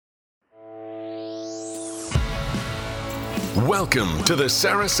Welcome to the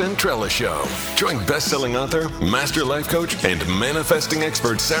Sarah Centrella Show. Join best-selling author, master life coach, and manifesting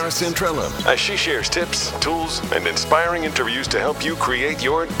expert Sarah Centrella as she shares tips, tools, and inspiring interviews to help you create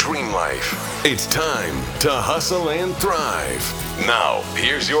your dream life. It's time to hustle and thrive. Now,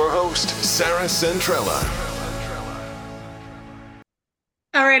 here's your host, Sarah Centrella.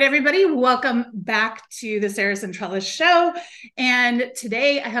 All right, everybody, welcome back to the Sarah Centrella Show. And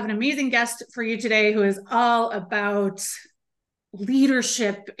today I have an amazing guest for you today who is all about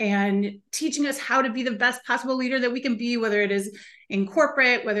leadership and teaching us how to be the best possible leader that we can be, whether it is in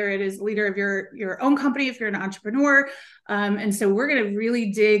corporate, whether it is leader of your own company, if you're an entrepreneur. And so we're going to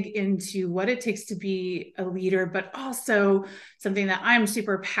really dig into what it takes to be a leader, but also something that I'm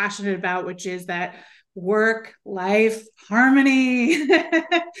super passionate about, which is that work-life harmony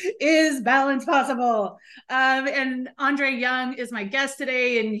is balance possible. And Andre Young is my guest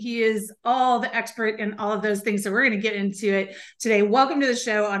today, and he is all the expert in all of those things. So we're going to get into it today. Welcome to the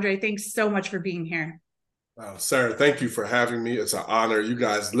show, Andre. Thanks so much for being here. Sarah, thank you for having me. It's an honor. You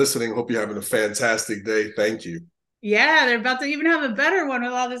guys listening, hope you're having a fantastic day. Thank you. Yeah, they're about to even have a better one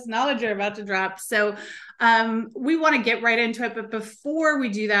with all this knowledge they're about to drop. So we want to get right into it. But before we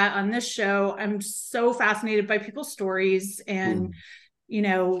do that on this show, I'm so fascinated by people's stories and, you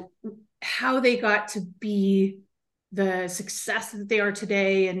know, how they got to be the success that they are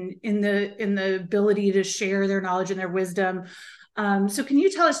today and in the ability to share their knowledge and their wisdom. So can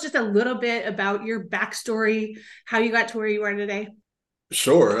you tell us just a little bit about your backstory, how you got to where you are today?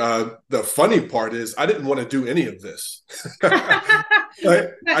 Sure. The funny part is I didn't want to do any of this. I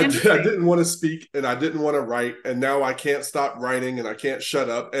didn't want to speak and I didn't want to write. And now I can't stop writing and I can't shut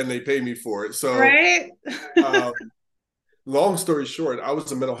up and they pay me for it. So, right. Long story short, I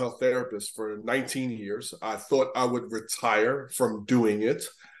was a mental health therapist for 19 years. I thought I would retire from doing it.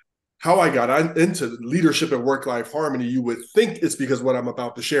 How I got into leadership and work-life harmony, you would think it's because of what I'm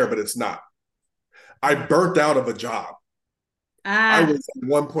about to share, but it's not. I burnt out of a job. I was at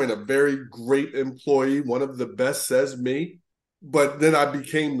one point a very great employee, one of the best, says me, but then I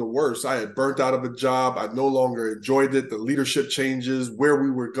became the worst. I had burnt out of a job. I no longer enjoyed it, the leadership changes, where we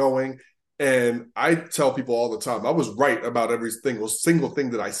were going. And I tell people all the time, I was right about every single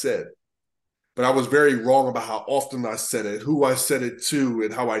thing that I said, but I was very wrong about how often I said it, who I said it to,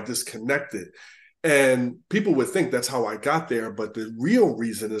 and how I disconnected. And people would think that's how I got there, but the real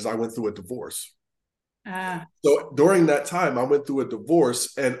reason is I went through a divorce. So during that time, I went through a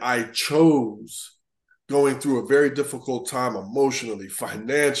divorce and I chose, going through a very difficult time emotionally,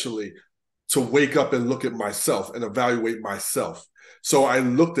 financially, to wake up and look at myself and evaluate myself. So I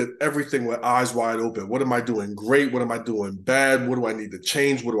looked at everything with eyes wide open. What am I doing great? What am I doing bad? What do I need to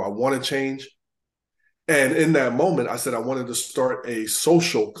change? What do I want to change? And in that moment, I said I wanted to start a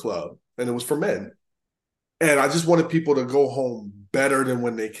social club, and it was for men. And I just wanted people to go home better than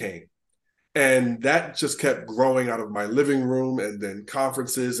when they came. And that just kept growing out of my living room, and then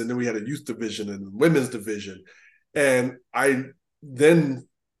conferences. And then we had a youth division and women's division. And I then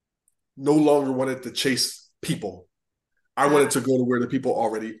no longer wanted to chase people. I wanted to go to where the people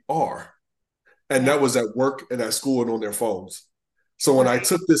already are. And that was at work and at school and on their phones. So when I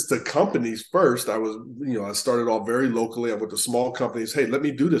took this to companies first, I started off very locally. I went to small companies. Hey, let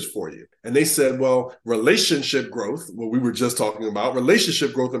me do this for you. And they said, well, relationship growth, what we were just talking about,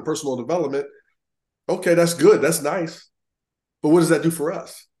 relationship growth and personal development. Okay, that's good. That's nice. But what does that do for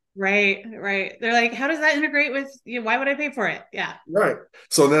us? Right. They're like, how does that integrate with you? Why would I pay for it? Yeah. Right.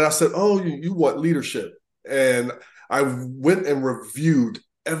 So then I said, oh, you want leadership. And I went and reviewed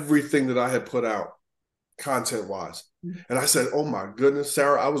everything that I had put out content-wise. And I said, oh my goodness,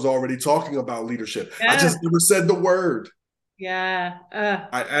 Sarah, I was already talking about leadership. Yeah. I just never said the word. Yeah.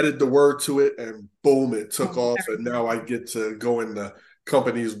 I added the word to it and boom, it took off. And now I get to go into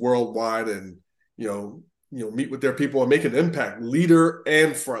companies worldwide and, meet with their people and make an impact, leader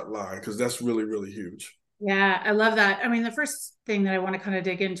and frontline, because that's really, really huge. Yeah, I love that. I mean, the first thing that I want to kind of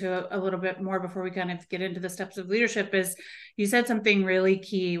dig into a little bit more before we kind of get into the steps of leadership is you said something really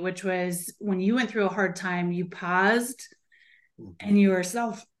key, which was when you went through a hard time, you paused and you were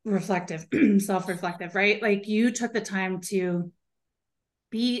self-reflective, right? Like you took the time to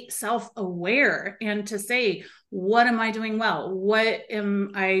be self-aware and to say, what am I doing well? What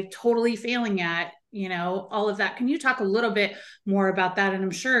am I totally failing at? All of that. Can you talk a little bit more about that? And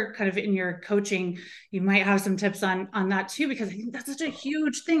I'm sure kind of in your coaching, you might have some tips on that too, because I think that's such a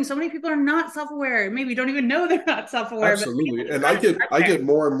huge thing. So many people are not self-aware, maybe don't even know they're not self-aware. Absolutely. And I get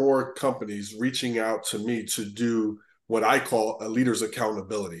more and more companies reaching out to me to do what I call a leader's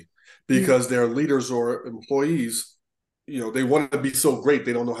accountability, because their leaders or employees, they want to be so great,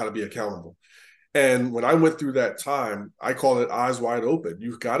 they don't know how to be accountable. And when I went through that time, I call it eyes wide open.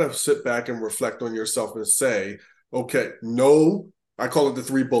 You've got to sit back and reflect on yourself and say, okay, no, I call it the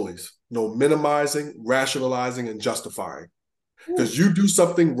three bullies: no minimizing, rationalizing, and justifying. Because you do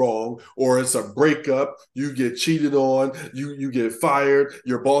something wrong, or it's a breakup, you get cheated on, you get fired,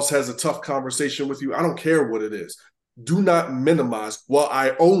 your boss has a tough conversation with you. I don't care what it is. Do not minimize, well,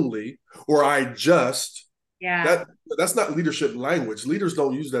 I only, or I just. Yeah. That's not leadership language. Leaders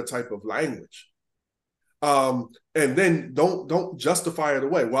don't use that type of language. And then don't justify it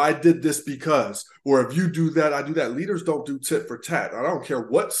away. Well, I did this because, or if you do that, I do that. Leaders don't do tit for tat. I don't care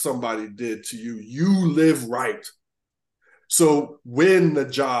what somebody did to you. You live right. So when the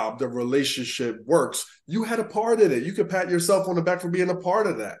job, the relationship works, you had a part in it. You can pat yourself on the back for being a part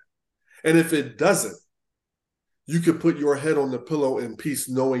of that. And if it doesn't, you can put your head on the pillow in peace,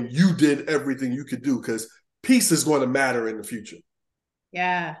 knowing you did everything you could do, because peace is going to matter in the future.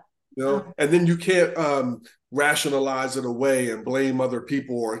 Yeah. You know, and then you can't rationalize it away and blame other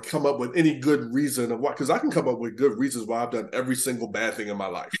people or come up with any good reason of why, because I can come up with good reasons why I've done every single bad thing in my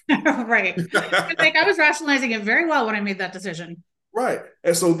life. Right. Like I was rationalizing it very well when I made that decision. Right.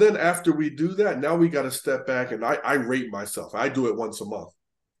 And so then after we do that, now we got to step back, and I rate myself. I do it once a month.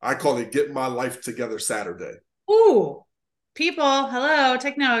 I call it Get My Life Together Saturday. Ooh, people, hello,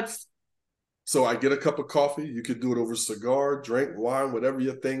 take notes. So I get a cup of coffee. You could do it over a cigar, drink, wine, whatever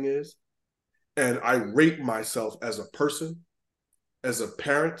your thing is. And I rate myself as a person, as a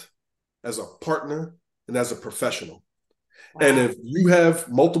parent, as a partner, and as a professional. Wow. And if you have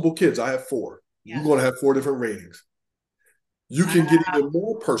multiple kids, I have 4. Yeah. You're going to have 4 different ratings. You can get even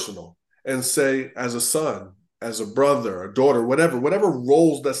more personal and say, as a son, as a brother, a daughter, whatever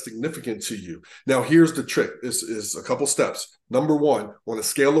roles that's significant to you. Now, here's the trick. This is a couple steps. Number 1, on a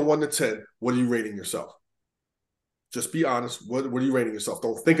scale of 1 to 10, what are you rating yourself? Just be honest. What are you rating yourself?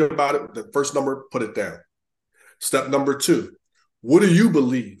 Don't think about it. The first number, put it down. Step number 2, what do you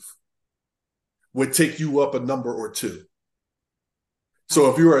believe would take you up a number or 2?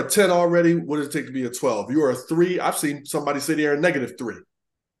 So if you're a 10 already, what does it take to be a 12? If you're a 3, I've seen somebody sit here in -3.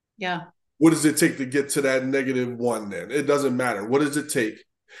 Yeah. What does it take to get to that -1 then? It doesn't matter. What does it take?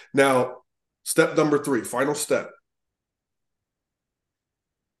 Now, step number 3, final step.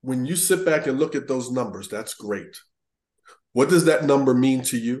 When you sit back and look at those numbers, that's great. What does that number mean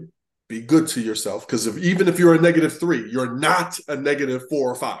to you? Be good to yourself, because even if you're a -3, you're not a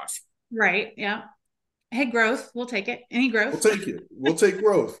 -4 or 5. Right. Yeah. Hey, growth. We'll take it. Any growth. We'll take it. We'll take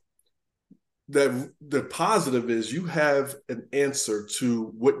growth. The positive is you have an answer to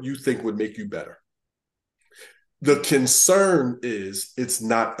what you think would make you better. The concern is it's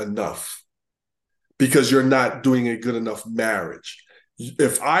not enough, because you're not doing a good enough marriage.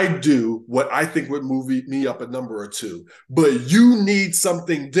 If I do what I think would move me up a number or 2, but you need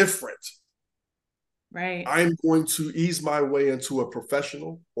something different, right, I'm going to ease my way into a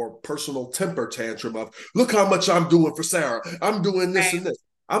professional or personal temper tantrum of, look how much I'm doing for Sarah. I'm doing this and this.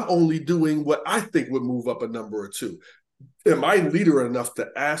 I'm only doing what I think would move up a number or 2. Am I leader enough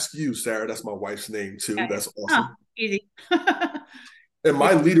to ask you, Sarah, that's my wife's name too. Okay. That's awesome. Oh, easy. Am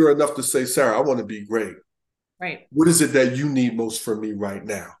I leader enough to say, Sarah, I want to be great. Right. What is it that you need most from me right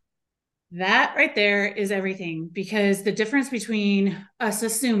now? That right there is everything, because the difference between us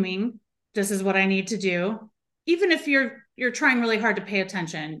assuming this is what I need to do, even if you're trying really hard to pay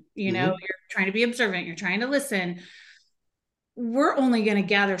attention, you know, you're trying to be observant, you're trying to listen, we're only going to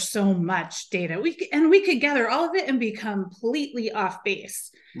gather so much data. We could gather all of it and be completely off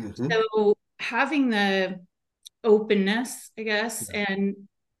base. So having the openness, I guess, and,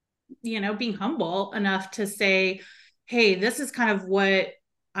 you know, being humble enough to say, hey, this is kind of what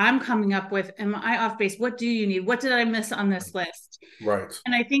I'm coming up with. Am I off base? What do you need? What did I miss on this list? Right.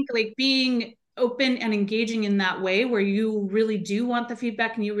 And I think like being open and engaging in that way, where you really do want the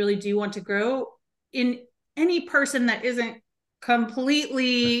feedback and you really do want to grow, in any person that isn't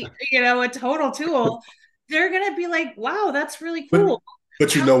completely, you know, a total tool, they're going to be like, wow, that's really cool.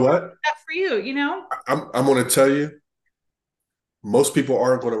 But you know what? That for you, you know? I'm going to tell you, most people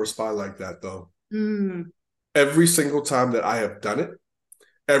aren't going to respond like that, though. Every single time that I have done it,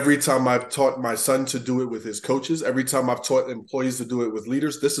 every time I've taught my son to do it with his coaches, every time I've taught employees to do it with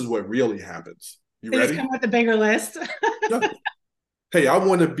leaders, this is what really happens. You ready? Just come with a bigger list. Hey, I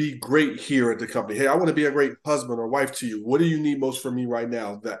want to be great here at the company. Hey, I want to be a great husband or wife to you. What do you need most from me right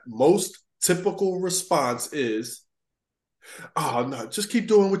now? That most typical response is, oh, no, just keep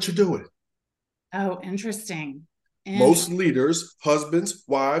doing what you're doing. Oh, interesting. Most leaders, husbands,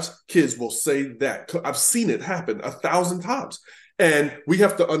 wives, kids will say that. I've seen it happen 1,000 times. And we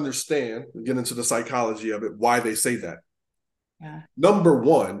have to understand, get into the psychology of it, why they say that. Yeah. Number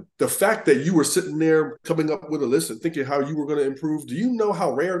one, the fact that you were sitting there coming up with a list and thinking how you were going to improve, do you know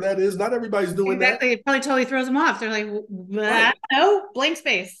how rare that is? Not everybody's doing that. Exactly. It probably totally throws them off. They're like, Right. no, blank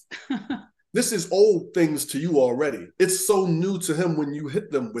space. This is old things to you already. It's so new to him when you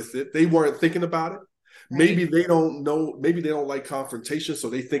hit them with it. They weren't thinking about it. Right. Maybe they don't know. Maybe they don't like confrontation, so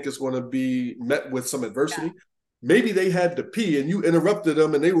they think it's going to be met with some adversity. Yeah. Maybe they had to pee and you interrupted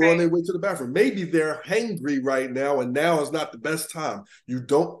them and they were on Right. their way to the bathroom. Maybe they're hangry right now and now is not the best time. You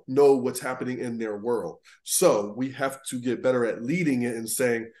don't know what's happening in their world. So we have to get better at leading it and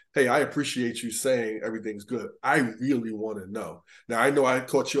saying, hey, I appreciate you saying everything's good. I really want to know. Now, I know I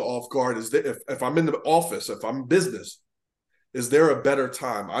caught you off guard. Is that if I'm in the office, if I'm in business, is there a better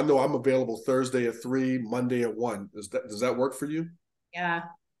time? I know I'm available Thursday at 3, Monday at 1. Does that work for you? Yeah.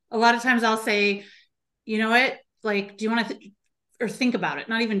 A lot of times I'll say, you know what? Like, do you want to or think about it?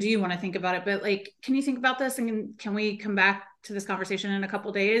 Not even do you want to think about it, but like, can you think about this and can we come back to this conversation in a couple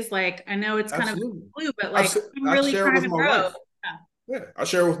of days? Like, I know it's kind Absolutely. of blue, but like, I'm I really share it trying with to my grow. wife. Yeah, I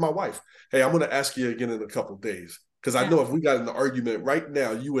share it with my wife. Hey, I'm going to ask you again in a couple of days because I know if we got in an argument right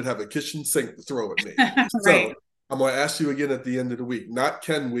now, you would have a kitchen sink to throw at me. Right. So I'm going to ask you again at the end of the week. Not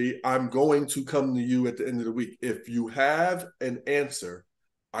can we, I'm going to come to you at the end of the week. If you have an answer,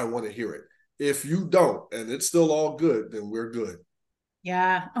 I want to hear it. If you don't, and it's still all good, then we're good.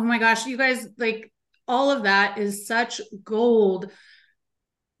 Yeah. Oh my gosh, you guys, like all of that is such gold.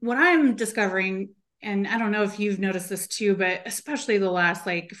 What I'm discovering, and I don't know if you've noticed this too, but especially the last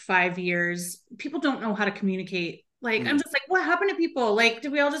like 5 years, people don't know how to communicate. Like, I'm just like, what happened to people? Like,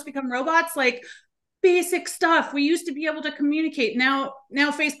 did we all just become robots? Like, basic stuff. We used to be able to communicate. Now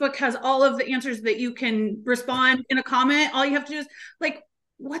Facebook has all of the answers that you can respond in a comment. All you have to do is like,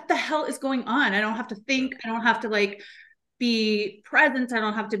 what the hell is going on? I don't have to think. I don't have to like be present. I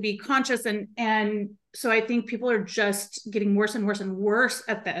don't have to be conscious. And so I think people are just getting worse and worse and worse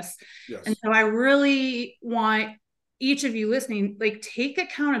at this. Yes. And so I really want each of you listening, like take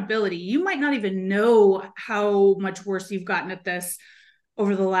accountability. You might not even know how much worse you've gotten at this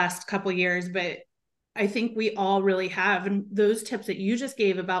over the last couple of years, but I think we all really have. And those tips that you just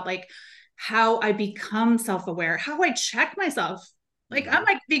gave about like how I become self-aware, how I check myself. Like I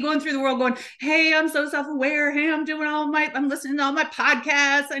might be going through the world going, hey, I'm so self-aware. Hey, I'm listening to all my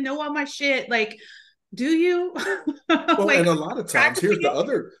podcasts. I know all my shit. Like, do you? Well, like, and a lot of times, here's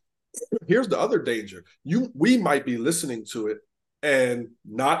the other danger. We might be listening to it and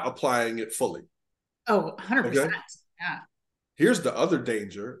not applying it fully. Oh, 100%. Okay? Yeah. Here's the other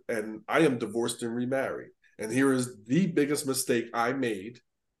danger, and I am divorced and remarried. And here is the biggest mistake I made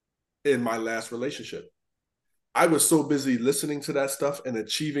in my last relationship. I was so busy listening to that stuff and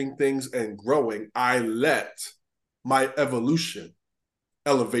achieving things and growing, I let my evolution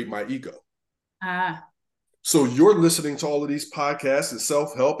elevate my ego. So you're listening to all of these podcasts and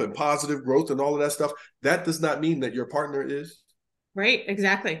self-help and positive growth and all of that stuff. That does not mean that your partner is. Right,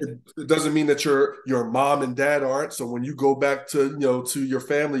 exactly. It doesn't mean that your mom and dad aren't. So when you go back to to your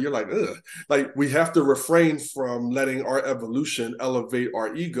family, you're like, ugh. Like we have to refrain from letting our evolution elevate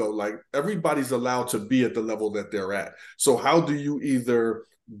our ego. Like everybody's allowed to be at the level that they're at. So how do you either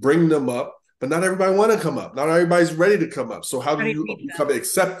bring them up, but not everybody want to come up. Not everybody's ready to come up. So how do you become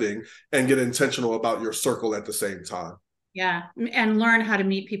accepting and get intentional about your circle at the same time? Yeah, and learn how to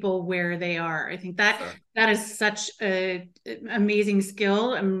meet people where they are. I think that is such a amazing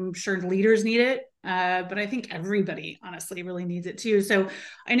skill. I'm sure leaders need it, but I think everybody honestly really needs it too. So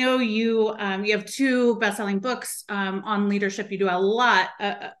I know you have 2 best-selling books on leadership. You do a lot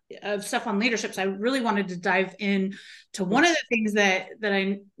of stuff on leadership. So I really wanted to dive in to one of the things that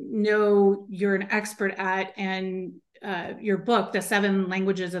I know you're an expert at, and your book, The 7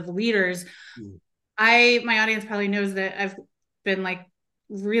 Languages of Leaders. My audience probably knows that I've been like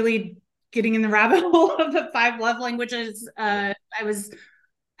really getting in the rabbit hole of the 5 love languages. I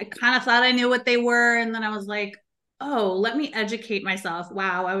kind of thought I knew what they were. And then I was like, oh, let me educate myself.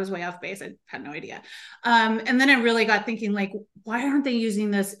 Wow, I was way off base. I had no idea. And then I really got thinking like, why aren't they using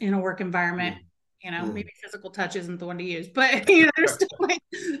this in a work environment? Maybe physical touch isn't the one to use, but there's still like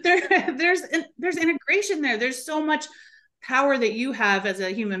there's integration there. There's so much power that you have as a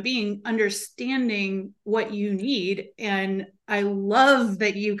human being, understanding what you need. And I love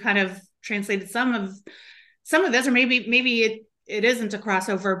that you kind of translated some of this, or maybe it isn't a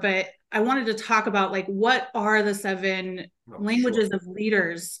crossover, but I wanted to talk about like, what are the 7 languages of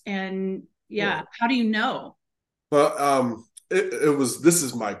leaders? And how do you know? Well, this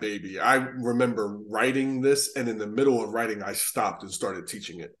is my baby. I remember writing this, and in the middle of writing, I stopped and started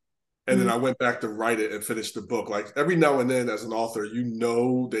teaching it. And then I went back to write it and finish the book. Like every now and then as an author,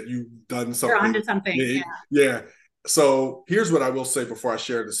 that you've done something. You're onto something. Big. Yeah. So here's what I will say before I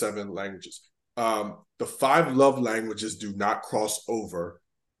share the 7 languages. The 5 love languages do not cross over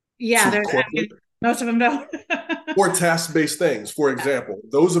Yeah, to corporate most of them don't. or task-based things. For example,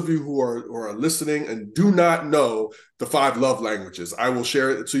 those of you who are listening and do not know the 5 love languages, I will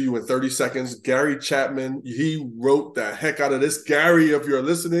share it to you in 30 seconds. Gary Chapman, he wrote the heck out of this. Gary, if you're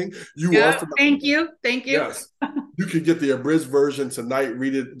listening, you are phenomenal. Thank you. Thank you. Yes. You can get the abridged version tonight,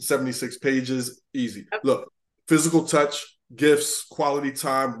 read it in 76 pages, easy. Look, physical touch, gifts, quality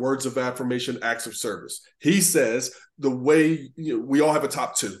time, words of affirmation, acts of service. He says the way, we all have a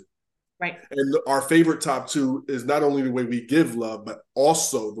top 2. Right. And our favorite top 2 is not only the way we give love, but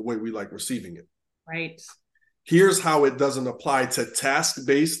also the way we like receiving it. Right. Here's how it doesn't apply to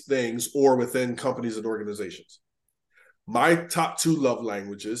task-based things or within companies and organizations. My top 2 love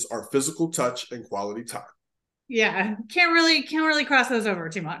languages are physical touch and quality time. Yeah, can't really cross those over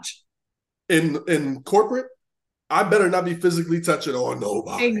too much. In corporate, I better not be physically touching on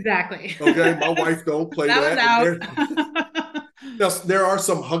nobody. Exactly. Okay, my wife don't play that. Out. Now, there are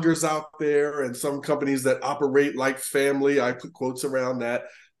some huggers out there and some companies that operate like family. I put quotes around that.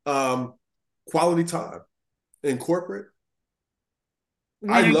 Quality time in corporate.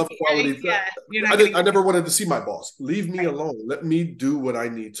 I love quality time. I never wanted to see my boss. Leave me alone. Let me do what I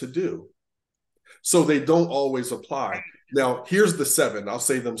need to do. So they don't always apply. Now, here's the 7. I'll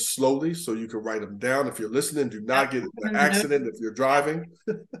say them slowly so you can write them down. If you're listening, do not get in an accident if you're driving.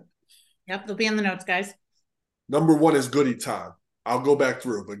 Yep, they'll be in the notes, guys. Number 1 is goodie time. I'll go back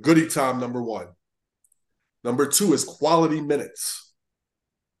through, but goodie time, number 1. Number 2 is quality minutes.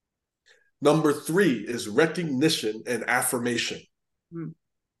 Number 3 is recognition and affirmation.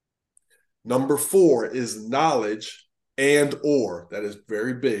 Number 4 is knowledge and or, that is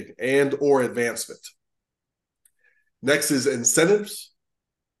very big, and or advancement. Next is incentives,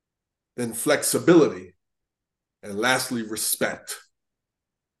 then flexibility, and lastly, respect.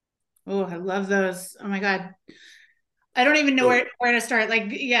 Oh, I love those. Oh my God. I don't even know where to start. Like,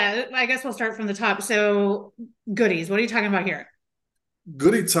 yeah, I guess we'll start from the top. So goodies, what are you talking about here?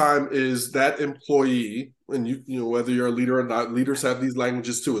 Goodie time is that employee, and you know, whether you're a leader or not, leaders have these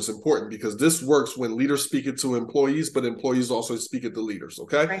languages too. It's important because this works when leaders speak it to employees, but employees also speak it to leaders,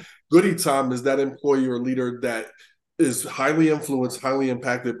 okay? Right. Goodie time is that employee or leader that is highly influenced, highly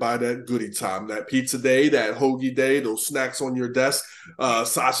impacted by that goodie time, that pizza day, that hoagie day, those snacks on your desk,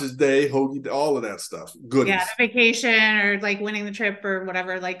 sausage day, hoagie day, all of that stuff. Goodies. Yeah, vacation or like winning the trip or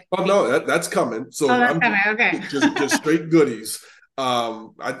whatever. Like, oh no, that's coming. So that's coming. Okay, just straight goodies.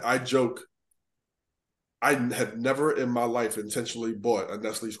 I joke. I have never in my life intentionally bought a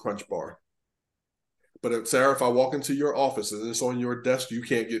Nestle's Crunch bar. But Sarah, if I walk into your office and it's on your desk, you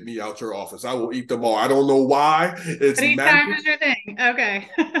can't get me out your office. I will eat them all. I don't know why. It's magic. Is your thing. Okay.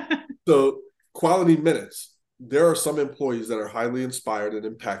 So quality minutes. There are some employees that are highly inspired and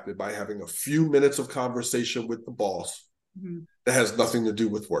impacted by having a few minutes of conversation with the boss that has nothing to do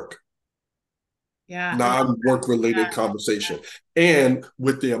with work. Yeah. Non-work related conversation. And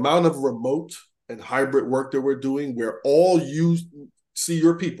with the amount of remote and hybrid work that we're doing, where all you see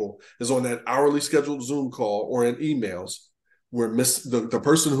your people is on that hourly scheduled Zoom call or in emails, we're the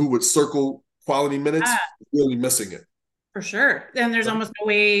person who would circle quality minutes really missing it. For sure. And there's almost no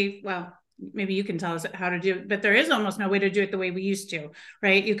way, well, maybe you can tell us how to do it, but there is almost no way to do it the way we used to,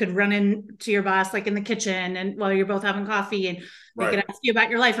 right? You could run into your boss like in the kitchen and while you're both having coffee and they could ask you about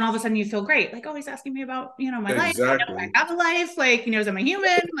your life and all of a sudden you feel great. Like, oh, he's asking me about, my life. I have a life, like, am I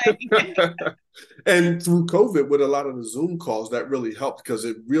human? Like, and through COVID with a lot of the Zoom calls, that really helped because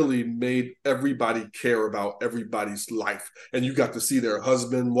it really made everybody care about everybody's life. And you got to see their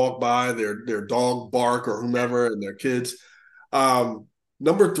husband walk by, their dog bark or whomever, and their kids.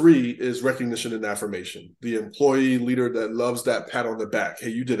 Number 3 is recognition and affirmation. The employee leader that loves that pat on the back.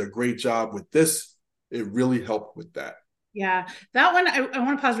 Hey, you did a great job with this. It really helped with that. Yeah, that one, I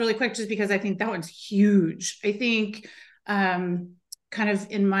want to pause really quick just because I think that one's huge. I think kind of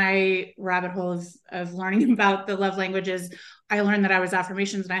in my rabbit hole of learning about the love languages, I learned that I was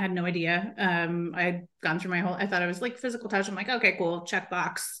affirmations and I had no idea. I had gone through I thought I was like physical touch. I'm like, okay, cool, check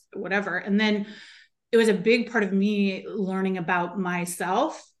box, whatever. And then it was a big part of me learning about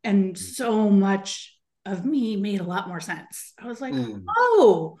myself, and so much of me made a lot more sense. I was like,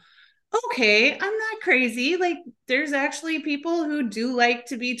 oh, okay, I'm not crazy. Like, there's actually people who do like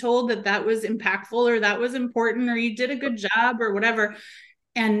to be told that that was impactful or that was important or you did a good job or whatever.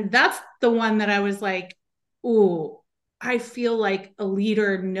 And that's the one that I was like, ooh, I feel like a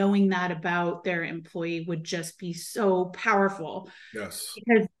leader knowing that about their employee would just be so powerful. Yes.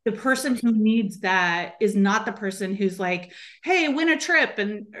 Because the person who needs that is not the person who's like, hey, win a trip.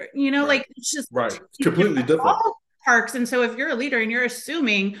 And, like, it's just completely different. parks. And so if you're a leader and you're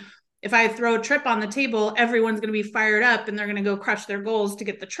assuming if I throw a trip on the table, everyone's going to be fired up and they're going to go crush their goals to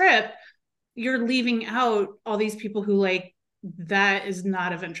get the trip, you're leaving out all these people who like, that is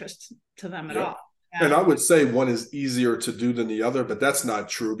not of interest to them at all. Yeah. And I would say one is easier to do than the other, but that's not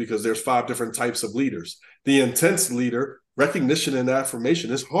true because there's 5 different types of leaders. The intense leader, recognition and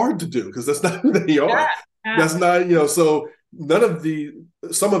affirmation is hard to do because that's not who they are. That's not, so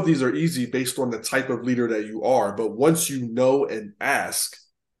some of these are easy based on the type of leader that you are. But once you know and ask,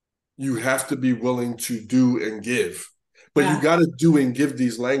 you have to be willing to do and give. But you got to do and give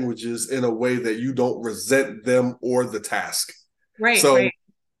these languages in a way that you don't resent them or the task. Right.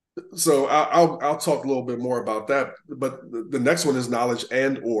 So I'll talk a little bit more about that. But the next one is knowledge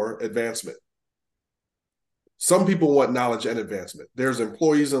and or advancement. Some people want knowledge and advancement. There's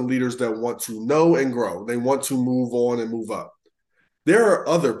employees and leaders that want to know and grow. They want to move on and move up. There are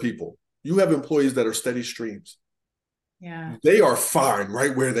other people. You have employees that are steady streams. Yeah. They are fine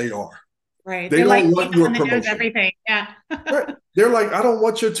right where they are. Right. They don't want your promotion. Everything. Yeah. Right. They're like, I don't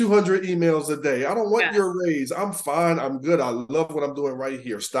want your 200 emails a day. I don't want your raise. I'm fine. I'm good. I love what I'm doing right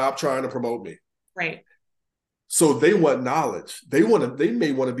here. Stop trying to promote me. Right. So they want knowledge. They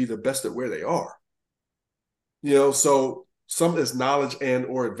may want to be the best at where they are. So some is knowledge and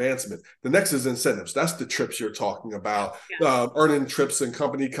or advancement. The next is incentives. That's the trips you're talking about, earning trips and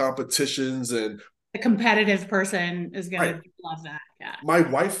company competitions. And the competitive person is going to love that. Yeah. My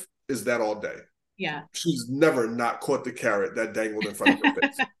wife is that all day. Yeah. She's never not caught the carrot that dangled in front of her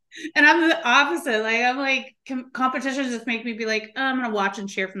face. And I'm the opposite. Like, I'm like, competitions just make me be like, oh, I'm going to watch and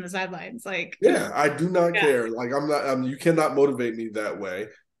cheer from the sidelines. Like, I do not care. Like, I'm not, you cannot motivate me that way.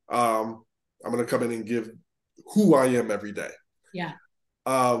 I'm going to come in and give who I am every day. Yeah.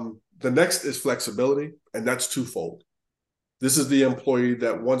 The next is flexibility, and that's twofold. This is the employee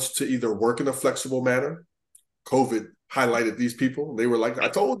that wants to either work in a flexible manner. COVID highlighted these people. They were like, I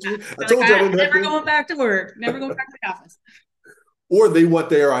told you. I told you I didn't never going back to work. Never going back to the office. Or they want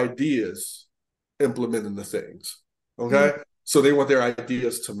their ideas implemented in the things. Okay? Mm-hmm. So they want their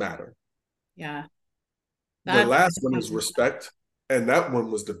ideas to matter. Yeah. The last one is respect. And that one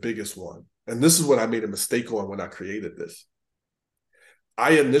was the biggest one. And this is what I made a mistake on when I created this.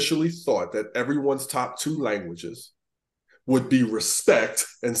 I initially thought that everyone's top 2 languages would be respect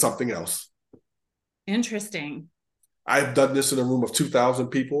and something else. Interesting. I've done this in a room of 2,000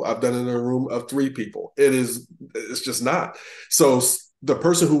 people. I've done it in a room of 3 people. It's just not. So the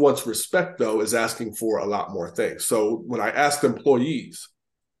person who wants respect, though, is asking for a lot more things. So when I asked employees,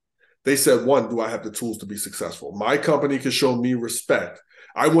 they said, 1, do I have the tools to be successful? My company can show me respect.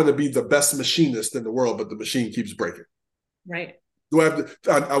 I want to be the best machinist in the world, but the machine keeps breaking. Right. Do I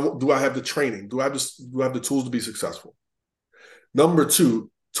have the training? Do I have the tools to be successful? Number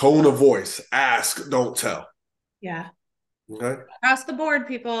 2, tone of voice. Ask, don't tell. Yeah. Okay. Across the board,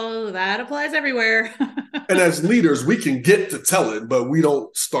 people, that applies everywhere. And as leaders, we can get to tell it, but we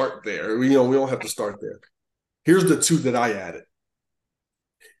don't start there. We don't have to start there. Here's the 2 that I added.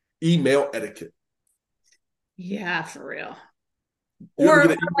 Email etiquette. Yeah, for real. Or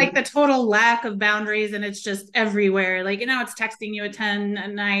like the total lack of boundaries and it's just everywhere. Like, it's texting you at 10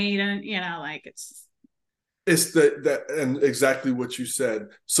 at night and, like it's that and exactly what you said.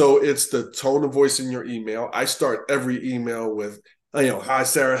 So it's the tone of voice in your email. I start every email with, hi,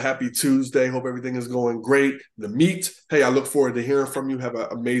 Sarah, happy Tuesday. Hope everything is going great. The meet. Hey, I look forward to hearing from you. Have an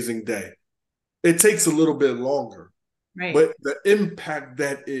amazing day. It takes a little bit longer. Right. But the impact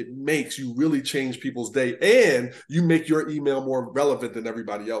that it makes, you really change people's day and you make your email more relevant than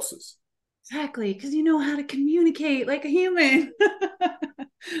everybody else's. Exactly. Because you know how to communicate like a human.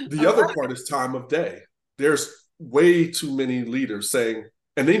 The other part is time of day. There's way too many leaders saying,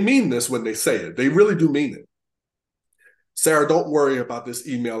 and they mean this when they say it. They really do mean it. Sarah, don't worry about this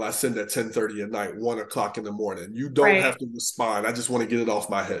email I send at 10:30 at night, 1 o'clock in the morning. You don't have to respond. I just want to get it off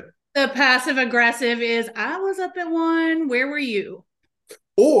my head. The passive aggressive is, I was up at 1. Where were you?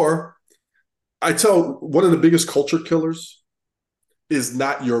 Or I tell one of the biggest culture killers is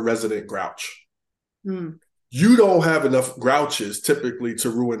not your resident grouch. You don't have enough grouches typically to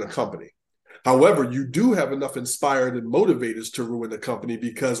ruin a company. However, you do have enough inspired and motivators to ruin the company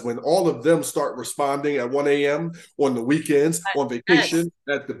because when all of them start responding at 1 a.m. on the weekends, on vacation,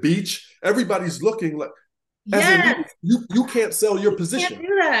 at the beach, everybody's looking like, as a leader, you can't sell your position. You can't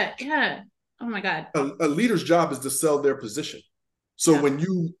do that. Yeah. Oh my God. A leader's job is to sell their position. So when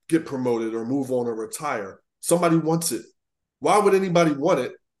you get promoted or move on or retire, somebody wants it. Why would anybody want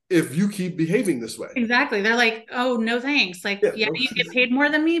it if you keep behaving this way? Exactly. They're like, oh, no, thanks. Like, you get paid more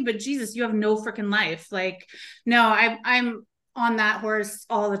than me, but Jesus, you have no freaking life. Like, no, I'm on that horse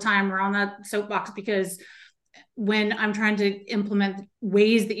all the time. We're on that soapbox because when I'm trying to implement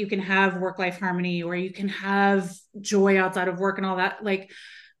ways that you can have work-life harmony or you can have joy outside of work and all that, like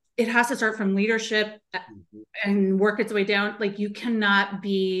it has to start from leadership and work its way down. Like you cannot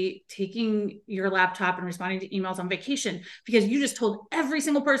be taking your laptop and responding to emails on vacation because you just told every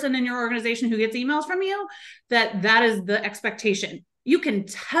single person in your organization who gets emails from you that that is the expectation. You can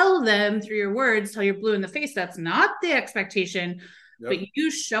tell them through your words, till you're blue in the face, that's not the expectation. Yep. But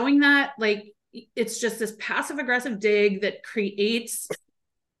you showing that, like, it's just this passive aggressive dig that creates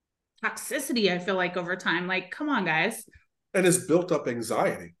toxicity, I feel like, over time. Like, come on, guys. And it's built up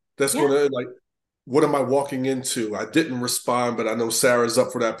anxiety. That's going to, like, what am I walking into? I didn't respond, but I know Sarah's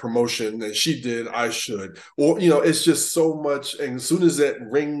up for that promotion and she did, I should. Or, it's just so much. And as soon as it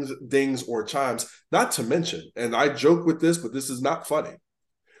rings, dings, or chimes, not to mention, and I joke with this, but this is not funny.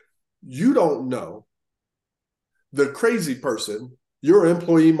 You don't know the crazy person your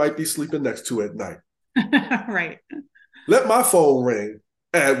employee might be sleeping next to at night. Right. Let my phone ring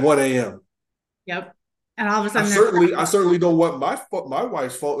at 1 a.m. Yep. And all of a sudden, I certainly don't want my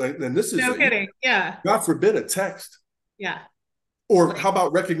wife's phone. And this is no kidding. Yeah. God forbid a text. Yeah. Or how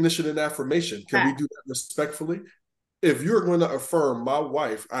about recognition and affirmation? Can we do that respectfully? If you're going to affirm my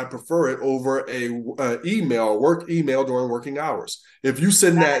wife, I prefer it over a work email during working hours. If you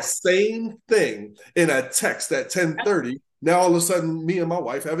send that same thing in a text at 10:30, now all of a sudden me and my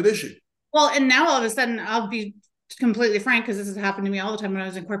wife have an issue. Well, and now all of a sudden, I'll be completely frank, because this has happened to me all the time when I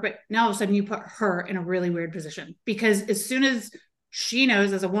was in corporate. Now all of a sudden you put her in a really weird position, because as soon as she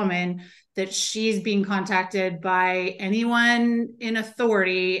knows as a woman that she's being contacted by anyone in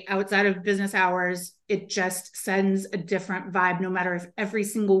authority outside of business hours, it just sends a different vibe, no matter if every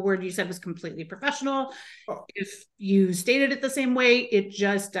single word you said was completely professional. If you stated it the same way, it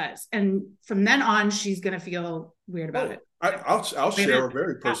just does. And from then on, she's going to feel weird about it. I'll share a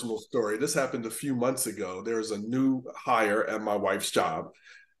very personal story. This happened a few months ago. There's a new hire at my wife's job.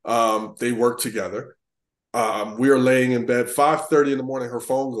 They work together. We are laying in bed, 5:30 in the morning, her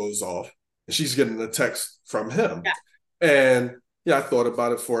phone goes off and she's getting a text from him. Yeah. And I thought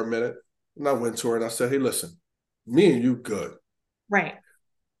about it for a minute and I went to her and I said, hey, listen, me and you good. Right.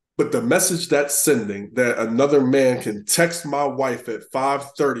 But the message that's sending that another man can text my wife at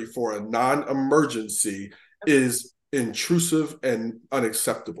 5:30 for a non-emergency is intrusive and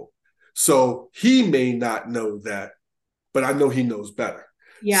unacceptable. So he may not know that, but I know he knows better.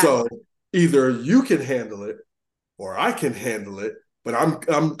 Yeah. So either you can handle it or I can handle it, but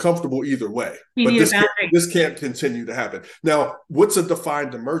I'm comfortable either way. But this can't continue to happen. Now, what's a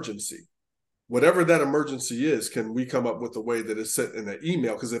defined emergency? Whatever that emergency is, can we come up with a way that is sent in an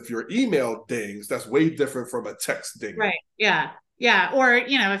email? Because if your email dings, that's way different from a text ding. Right. Yeah. Yeah. Or,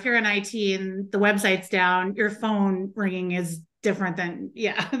 if you're in IT and the website's down, your phone ringing is different than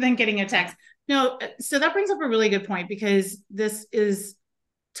getting a text. No. So that brings up a really good point, because this is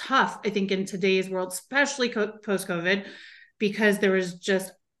tough, I think, in today's world, especially post-COVID, because there was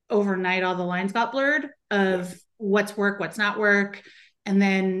just overnight, all the lines got blurred of what's work, what's not work. And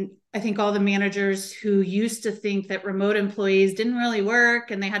then I think all the managers who used to think that remote employees didn't really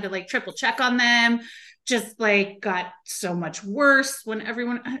work and they had to like triple check on them, just like got so much worse when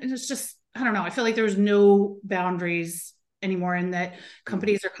it was just, I don't know. I feel like there was no boundaries anymore, and that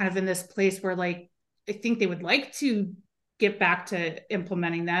companies are kind of in this place where, like, I think they would like to get back to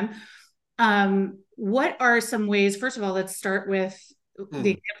implementing them. What are some ways? First of all, let's start with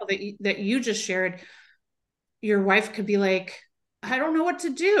the example that you just shared. Your wife could be like, I don't know what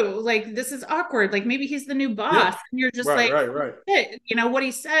to do. Like, this is awkward. Like, maybe he's the new boss. Yeah. And you're just right. What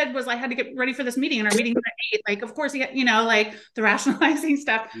he said was, I had to get ready for this meeting, and our meeting's at 8. Like, of course, like the rationalizing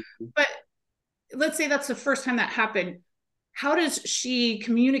stuff. Mm-hmm. But let's say that's the first time that happened. How does she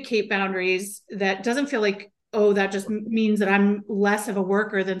communicate boundaries that doesn't feel like, oh, that just means that I'm less of a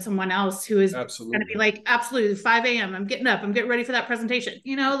worker than someone else who is going to be like, absolutely, 5 a.m. I'm getting up. I'm getting ready for that presentation.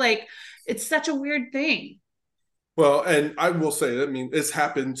 Like, it's such a weird thing. Well, and I will say, it's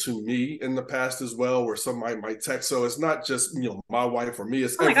happened to me in the past as well, where somebody might text. So it's not just, my wife or me.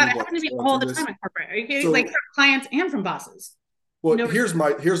 It's everyone. God, it happens to me all the time in corporate. Are you kidding? Like, from clients and from bosses. Well, here's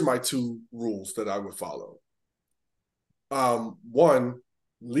my 2 rules that I would follow. One,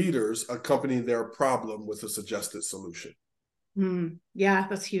 leaders accompany their problem with a suggested solution. Yeah,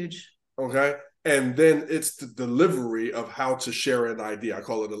 that's huge. Okay. And then it's the delivery of how to share an idea. I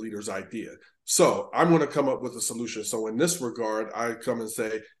call it a leader's idea. So I'm going to come up with a solution. So in this regard, I come and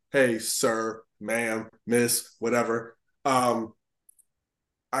say, hey, sir, ma'am, miss, whatever.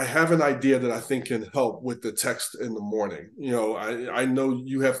 I have an idea that I think can help with the text in the morning. I know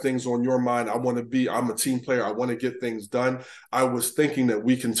you have things on your mind. I'm a team player. I want to get things done. I was thinking that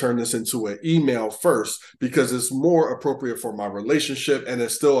we can turn this into an email first because it's more appropriate for my relationship and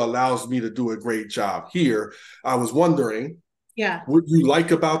it still allows me to do a great job here. I was wondering, what you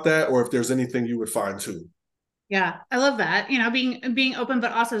like about that, or if there's anything you would find too. Yeah, I love that. Being open,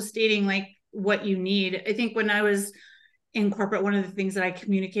 but also stating like what you need. I think when I was in corporate, one of the things that I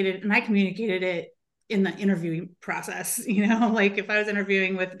communicated it in the interviewing process, like if I was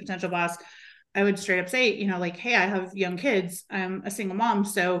interviewing with a potential boss, I would straight up say, like, hey, I have young kids. I'm a single mom.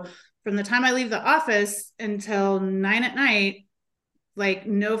 So from the time I leave the office until 9 p.m, like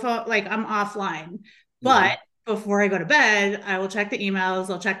no phone, like I'm offline. But before I go to bed, I will check the emails,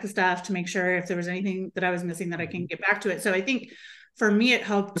 I'll check the stuff to make sure if there was anything that I was missing that I can get back to it. So I think for me, it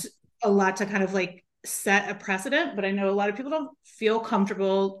helped a lot to kind of like set a precedent, but I know a lot of people don't feel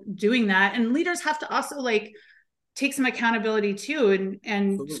comfortable doing that. And leaders have to also like take some accountability too,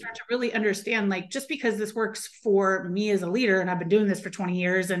 and start to really understand, like, just because this works for me as a leader and I've been doing this for 20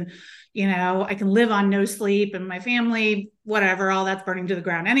 years and I can live on no sleep and my family, whatever, all that's burning to the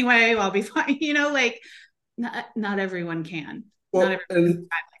ground anyway, I'll be fine. Like not everyone can. Well, not everyone can like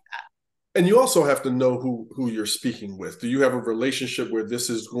that. And you also have to know who you're speaking with. Do you have a relationship where this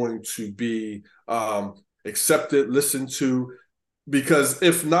is going to be accepted, listened to? Because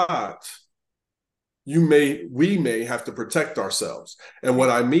if not, we may have to protect ourselves. And what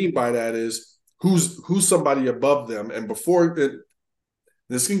I mean by that is who's somebody above them. And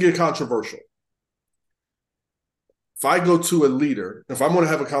this can get controversial. If I go to a leader, if I'm going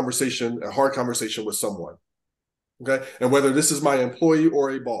to have a hard conversation with someone, okay, and whether this is my employee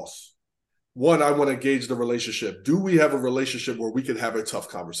or a boss, one, I want to gauge the relationship. Do we have a relationship where we can have a tough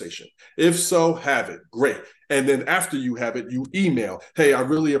conversation? If so, have it. Great. And then after you have it, you email, hey, I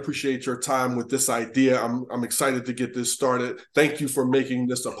really appreciate your time with this idea. I'm excited to get this started. Thank you for making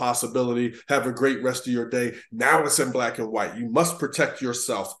this a possibility. Have a great rest of your day. Now it's in black and white. You must protect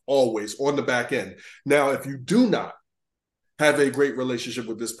yourself always on the back end. Now, if you do not have a great relationship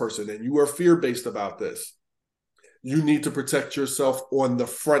with this person and you are fear-based about this, you need to protect yourself on the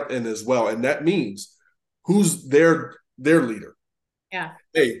front end as well. And that means who's their leader. Yeah.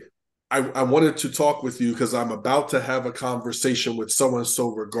 Hey, I wanted to talk with you because I'm about to have a conversation with so-and-so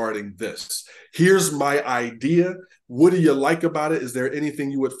regarding this. Here's my idea. What do you like about it? Is there anything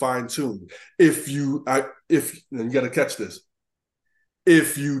you would fine tune? And you got to catch this.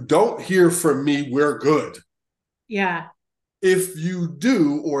 If you don't hear from me, we're good. Yeah. If you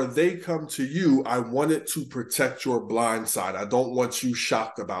do, or they come to you, I want it to protect your blind side. I don't want you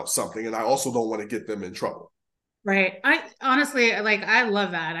shocked about something. And I also don't want to get them in trouble. Right. I honestly, like, I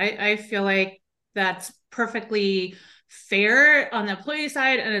love that. I feel like that's perfectly fair on the employee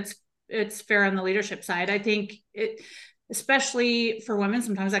side, and it's fair on the leadership side. I think especially for women,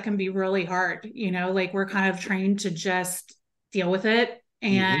 sometimes that can be really hard. Like we're kind of trained to just deal with it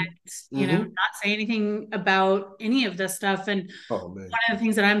and not say anything about any of this stuff. And one of the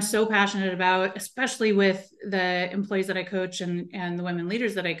things that I'm so passionate about, especially with the employees that I coach and the women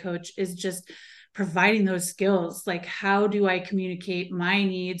leaders that I coach, is just providing those skills. Like, how do I communicate my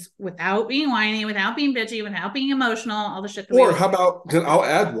needs without being whiny, without being bitchy, without being emotional, all the shit that or how about, I'll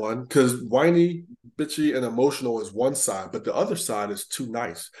add one, because whiny, bitchy, and emotional is one side, but the other side is too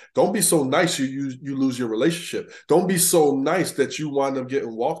nice. Don't be so nice you lose your relationship. Don't be so nice that you wind up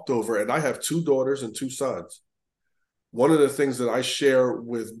getting walked over. And I have 2 daughters and 2 sons. One of the things that I share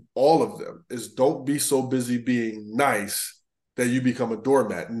with all of them is don't be so busy being nice that you become a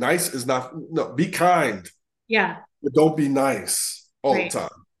doormat. Nice is not, no, be kind. Yeah. But don't be nice all the time.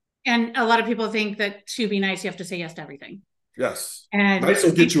 And a lot of people think that to be nice, you have to say yes to everything. Yes. And nice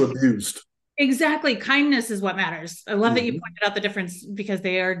will get you abused. Exactly. Kindness is what matters. I love that you pointed out the difference, because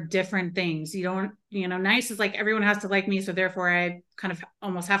they are different things. You don't, nice is like everyone has to like me, so therefore I kind of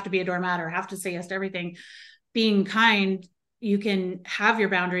almost have to be a doormat or have to say yes to everything. Being kind, you can have your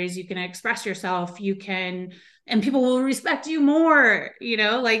boundaries, you can express yourself, and people will respect you more,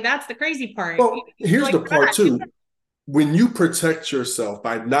 like that's the crazy part. Well, here's the part too. When you protect yourself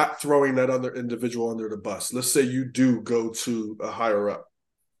by not throwing that other individual under the bus, let's say you do go to a higher up.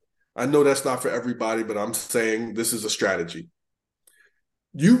 I know that's not for everybody, but I'm saying this is a strategy.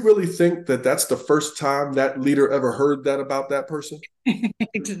 You really think that that's the first time that leader ever heard that about that person?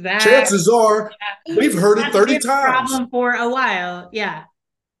 Exactly. Chances are we've heard it 30 times. Problem for a while. Yeah.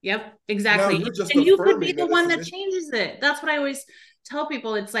 Yep. Exactly. And you could be the one that changes it. That's what I always tell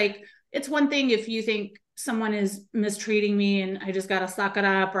people. It's like, it's one thing if you think someone is mistreating me and I just got to suck it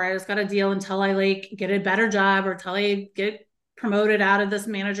up, or I just got to deal until I like get a better job or until I get promoted out of this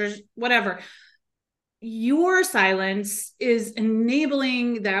manager's whatever. Your silence is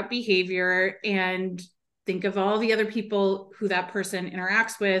enabling that behavior, and think of all the other people who that person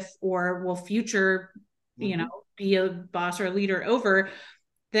interacts with or will future, be a boss or a leader over,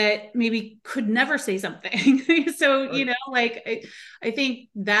 that maybe could never say something. So, right. I think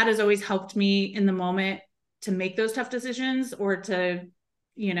that has always helped me in the moment to make those tough decisions, or to,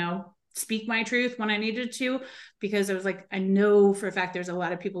 speak my truth when I needed to, because I was like, I know for a fact there's a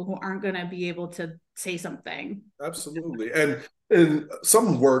lot of people who aren't going to be able to say something. Absolutely. And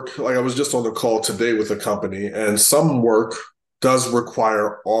some work, like I was just on the call today with a company, and some work does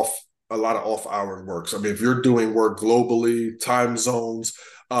require a lot of off-hour works. I mean, if you're doing work globally, time zones,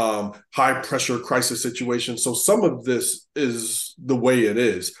 high pressure crisis situations. So some of this is the way it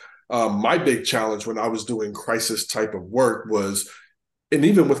is. My big challenge when I was doing crisis type of work was, and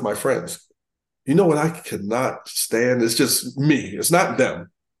even with my friends, what I cannot stand? It's just me. It's not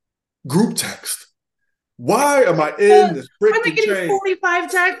them. Group text. Why am I in this freaking I'm getting chain? 45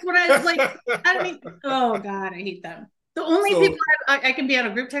 texts when oh God, I hate them. The only people I can be on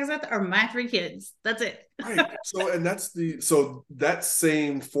a group text with are my 3 kids. That's it. Right. So that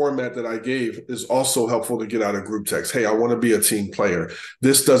same format that I gave is also helpful to get out of group text. Hey, I want to be a team player.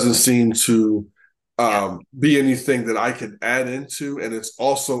 This doesn't seem to be anything that I can add into, and it's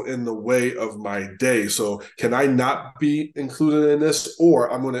also in the way of my day. So can I not be included in this,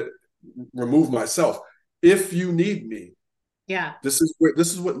 or I'm going to remove myself if you need me? Yeah. This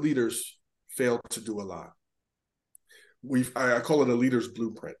is what leaders fail to do a lot. I call it a leader's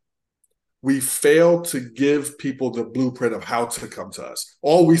blueprint. We fail to give people the blueprint of how to come to us.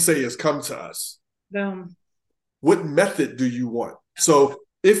 All we say is come to us. Boom. What method do you want? So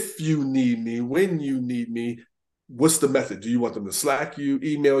if you need me, when you need me, what's the method? Do you want them to Slack you,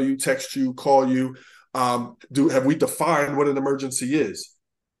 email you, text you, call you? Have we defined what an emergency is?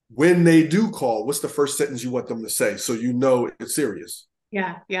 When they do call, what's the first sentence you want them to say so it's serious?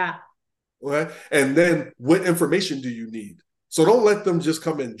 Yeah, yeah. Okay? And then what information do you need? So don't let them just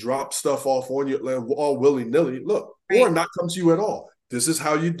come and drop stuff off on you all willy-nilly. Look, right. Or not come to you at all. This is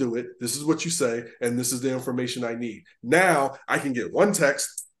how you do it. This is what you say. And this is the information I need. Now I can get one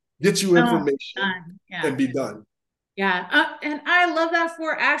text, get you information, and be done. Yeah. And I love that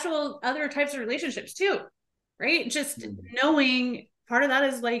for actual other types of relationships too, right? Just knowing, part of that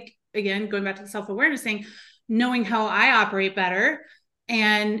is like, again, going back to the self-awareness thing, knowing how I operate better.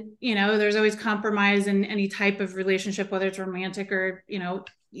 And, there's always compromise in any type of relationship, whether it's romantic or,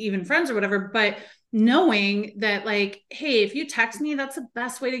 even friends or whatever, but knowing that, like, hey, if you text me, that's the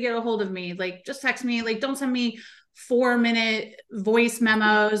best way to get a hold of me. Like, just text me, like, don't send me 4-minute voice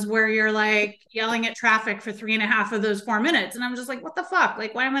memos where you're like yelling at traffic for 3.5 of those 4 minutes. And I'm just like, what the fuck?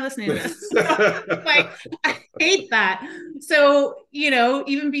 Like, why am I listening to this? Like, I hate that. So,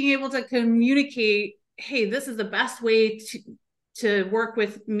 even being able to communicate, hey, this is the best way to work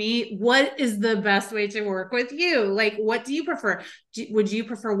with me. What is the best way to work with you? Like, what do you prefer? Would you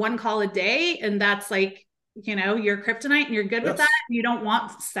prefer 1 call a day? And that's like, your kryptonite, and you're good with that. You don't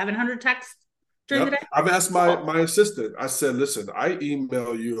want 700 texts during the day. I've asked my assistant, I said, listen, I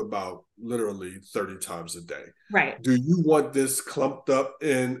email you about literally 30 times a day. Right. Do you want this clumped up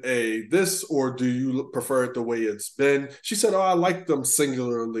in this, or do you prefer it the way it's been? She said, oh, I like them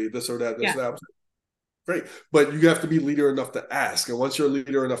singularly, this or that, this or that. Great. But you have to be leader enough to ask. And once you're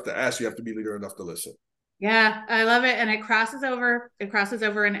leader enough to ask, you have to be leader enough to listen. Yeah, I love it. And it crosses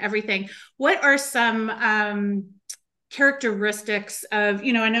over in everything. What are some characteristics of,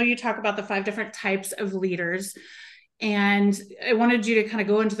 I know you talk about the 5 different types of leaders, and I wanted you to kind of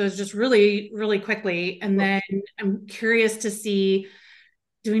go into those just really, really quickly. And then I'm curious to see,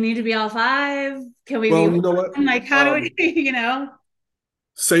 do we need to be all 5? Can we be, you know what? Like, how do we,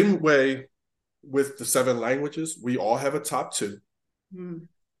 Same way with the 7 languages, we all have a top 2.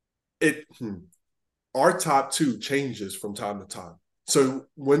 Our top 2 changes from time to time. So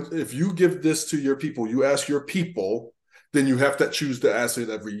if you give this to your people, you ask your people, then you have to choose to ask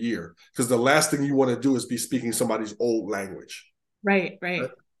it every year, because the last thing you want to do is be speaking somebody's old language. Right.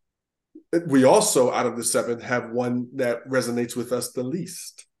 We also, out of the 7, have one that resonates with us the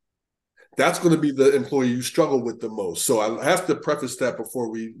least. That's going to be the employee you struggle with the most. So I have to preface that before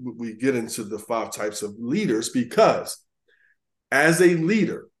we get into the 5 types of leaders, because as a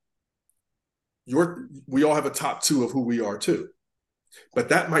leader, we all have a top 2 of who we are too, but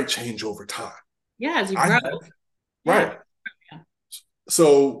that might change over time. Yeah, as you grow. Right. Yeah.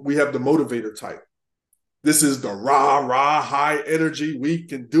 So we have the motivator type. This is the rah, high energy, we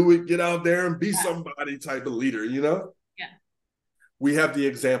can do it, get out there and be somebody type of leader, Yeah. We have the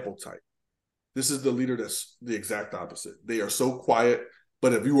example type. This is the leader that's the exact opposite. They are so quiet,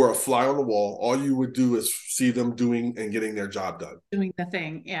 but if you were a fly on the wall, all you would do is see them doing and getting their job done. Doing the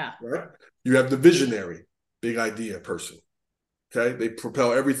thing. Yeah. Right? You have the visionary, big idea person. Okay. They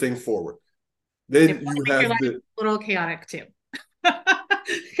propel everything forward. Then you have a little chaotic too.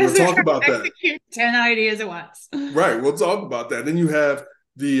 We'll talk about that. 10 ideas at once. Right. We'll talk about that. Then you have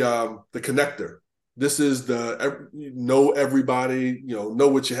the connector. This is know everybody, know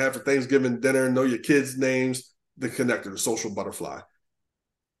what you have for Thanksgiving dinner, know your kids' names, the connector, the social butterfly.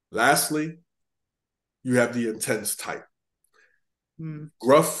 Lastly, you have the intense type.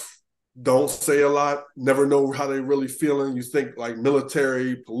 Gruff, don't say a lot, never know how they're really feeling. You think like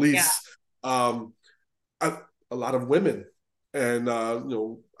military, police, a lot of women. And,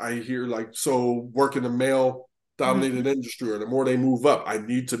 I hear work in a male dominated industry, or the more they move up, I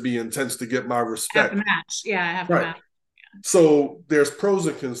need to be intense to get my respect. I have to match. Yeah, I have to match. Yeah. So there's pros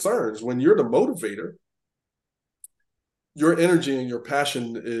and concerns. When you're the motivator, your energy and your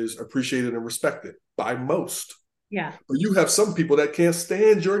passion is appreciated and respected by most. Yeah. But you have some people that can't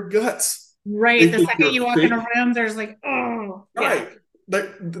stand your guts. Right. The second you walk in a room, there's like, oh. Right. Yeah.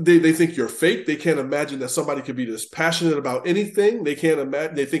 They think you're fake. They can't imagine that somebody could be this passionate about anything. They can't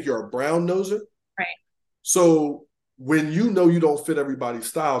imagine. They think you're a brown noser. Right. So when you know you don't fit everybody's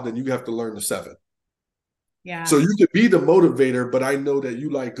style, then you have to learn the 7. Yeah. So you could be the motivator, but I know that you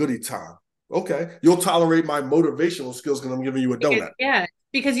like goody time. Okay. You'll tolerate my motivational skills because I'm giving you a donut.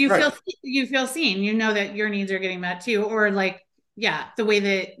 Because you feel seen. You know that your needs are getting met too. Or the way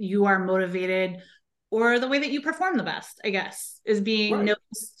that you are motivated, or the way that you perform the best, I guess, is being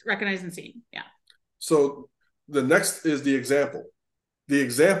noticed, recognized, and seen. Yeah. So the next is the example. The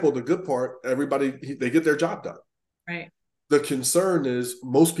example, the good part, everybody, they get their job done. Right. The concern is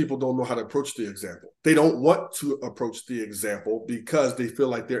most people don't know how to approach the example. They don't want to approach the example because they feel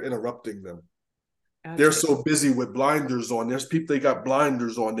like they're interrupting them. Gotcha. They're so busy with blinders on. There's people, they got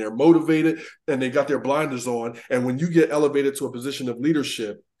blinders on. They're motivated and they got their blinders on. And when you get elevated to a position of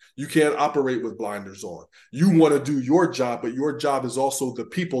leadership, you can't operate with blinders on. You want to do your job, but your job is also the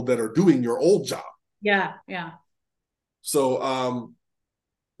people that are doing your old job. Yeah. Yeah. So,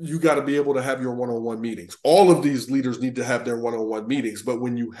 you got to be able to have your one-on-one meetings. All of these leaders need to have their one-on-one meetings, but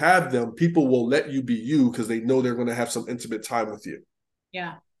when you have them, people will let you be you because they know they're going to have some intimate time with you.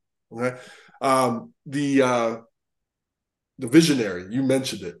 Yeah. Okay. The visionary, you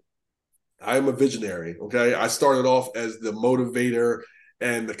mentioned it. I am a visionary. Okay. I started off as the motivator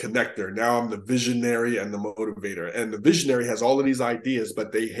and the connector. Now I'm the visionary and the motivator. And the visionary has all of these ideas,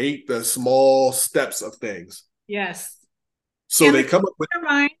 but they hate the small steps of things. Yes. So they come up with their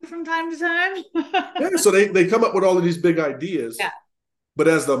mind from time to time. So they come up with all of these big ideas. Yeah. But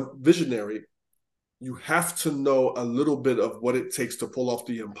as the visionary, you have to know a little bit of what it takes to pull off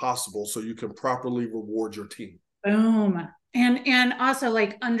the impossible so you can properly reward your team. Boom. And also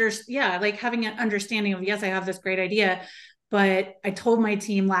having an understanding of, yes, I have this great idea, but I told my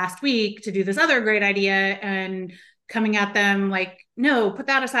team last week to do this other great idea, and coming at them like, no, put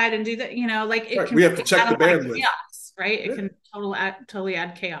that aside and do that. We have to check the bandwidth. Chaos, right? Yeah. It can totally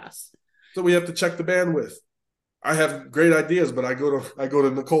add chaos. So we have to check the bandwidth. I have great ideas, but I go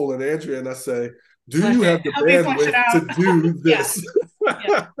to Nicole and Andrea and I say, do you have the bandwidth to do this?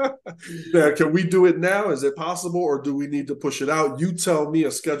 Yeah. Now, can we do it now? Is it possible, or do we need to push it out? You tell me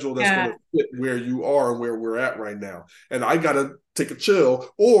a schedule that's going to fit where you are and where we're at right now. And I got to take a chill,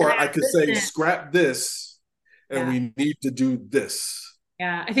 or I could say, scrap this and we need to do this.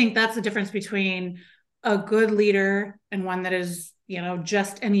 Yeah, I think that's the difference between a good leader and one that is,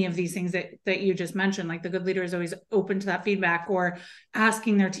 just any of these things that you just mentioned. Like the good leader is always open to that feedback, or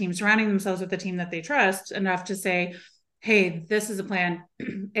asking their team, surrounding themselves with a team that they trust enough to say, hey, this is a plan.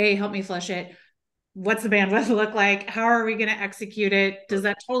 Help me flush it. What's the bandwidth look like? How are we going to execute it? Does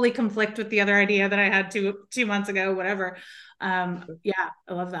that totally conflict with the other idea that I had 2 months ago? Whatever. I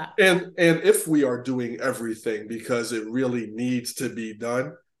love that. And if we are doing everything because it really needs to be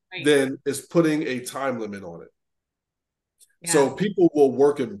done, then it's putting a time limit on it. Yeah. So people will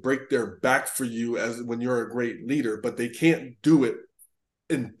work and break their back for you as when you're a great leader, but they can't do it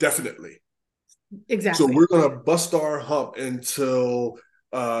indefinitely. Exactly. So we're going to bust our hump until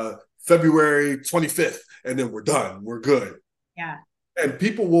February 25th, and then we're done. We're good. Yeah. And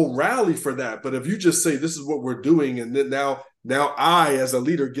people will rally for that. But if you just say, this is what we're doing, and then now I, as a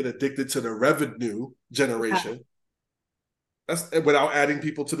leader, get addicted to the revenue generation, that's without adding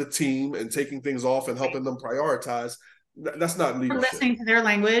people to the team and taking things off and helping them prioritize. That's not leadership. Or listening to their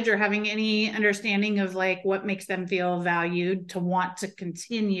language, or having any understanding of like what makes them feel valued to want to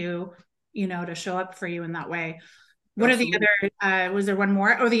continue, to show up for you in that way. What are the other, was there one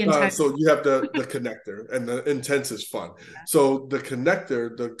more? Oh, the intent. So you have the connector, and the intense is fun. So the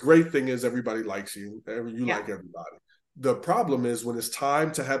connector, the great thing is everybody likes you. You like everybody. The problem is when it's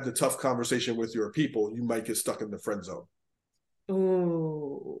time to have the tough conversation with your people, you might get stuck in the friend zone.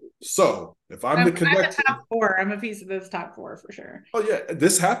 Ooh. So if I'm the connector, I'm the top 4. I'm a piece of those top 4 for sure. Oh yeah,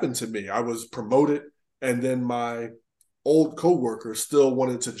 this happened to me. I was promoted, and then my old coworker still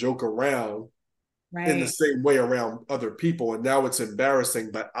wanted to joke around in the same way around other people, and now it's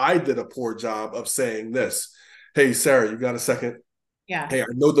embarrassing. But I did a poor job of saying this. Hey, Sarah, you got a second? Yeah. Hey, I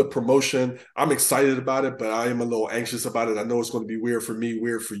know the promotion. I'm excited about it, but I am a little anxious about it. I know it's going to be weird for me,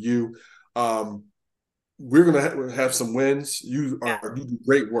 weird for you. We're going to have some wins. You do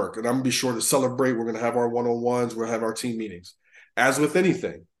great work, and I'm going to be sure to celebrate. We're going to have our one-on-ones. We'll have our team meetings. As with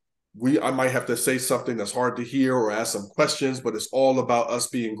anything, I might have to say something that's hard to hear or ask some questions, but it's all about us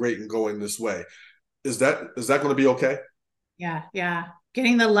being great and going this way. Is that going to be okay? Yeah.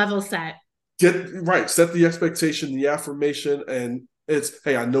 Getting the level set. Set the expectation, the affirmation, and it's,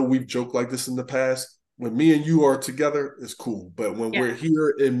 hey, I know we've joked like this in the past. When me and you are together, it's cool. But when we're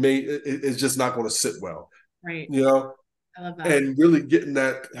here, it's just not going to sit well. Right. You know? I love that. And really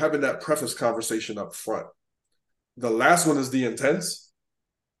having that preface conversation up front. The last one is the intense.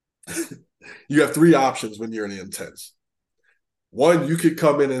 You have 3 options when you're in the intense. One, you could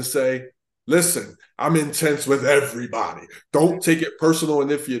come in and say, listen, I'm intense with everybody. Don't take it personal.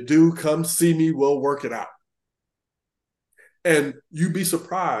 And if you do, come see me. We'll work it out. And you'd be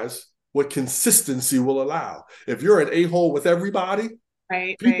surprised what consistency will allow. If you're an a-hole with everybody,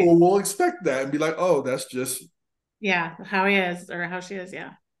 people will expect that and be like, oh, that's just how he is or how she is.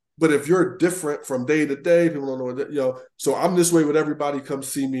 Yeah. But if you're different from day to day, people don't know that, so I'm this way with everybody. Come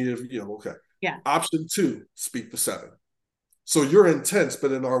see me if, okay. Yeah. Option 2, speak to 7. So you're intense,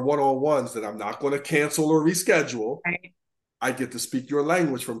 but in our one-on-ones that I'm not going to cancel or reschedule, I get to speak your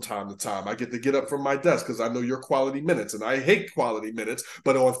language from time to time. I get to get up from my desk because I know your quality minutes, and I hate quality minutes.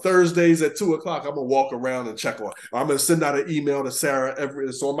 But on Thursdays at 2:00, I'm going to walk around and check on. I'm going to send out an email to Sarah.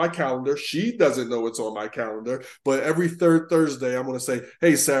 It's on my calendar. She doesn't know it's on my calendar. But every third Thursday, I'm going to say,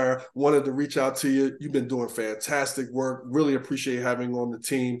 hey, Sarah, wanted to reach out to you. You've been doing fantastic work. Really appreciate having you on the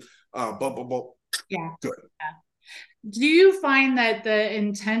team. Yeah. Good. Yeah. Do you find that the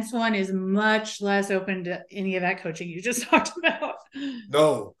intense one is much less open to any of that coaching you just talked about?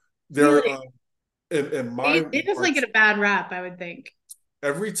 No, they're in my. They definitely get a bad rap, I would think.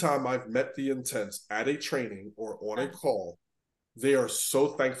 Every time I've met the intense at a training or on a call, they are so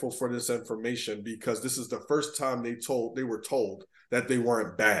thankful for this information because this is the first time they were told that they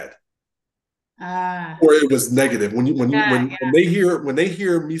weren't bad. Or it was negative. When they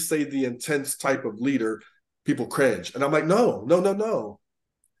hear me say the intense type of leader, people cringe. And I'm like, no.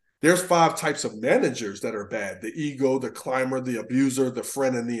 There's 5 types of managers that are bad: the ego, the climber, the abuser, the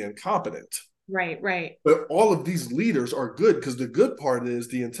friend, and the incompetent. Right. But all of these leaders are good because the good part is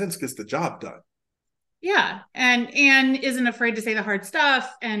the intense gets the job done. Yeah. And isn't afraid to say the hard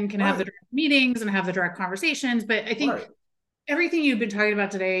stuff and can have the direct meetings and have the direct conversations. But I think everything you've been talking about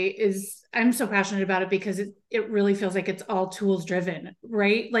today I'm so passionate about it because it really feels like it's all tools driven,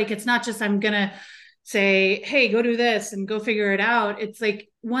 right? Like it's not just I'm going to say, hey, go do this and go figure it out. It's like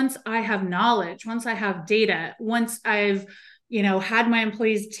once I have knowledge, once I have data, once I've had my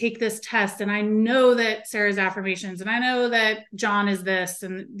employees take this test and I know that Sarah's affirmations and I know that John is this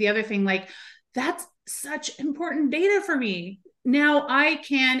and the other thing, like that's such important data for me. Now I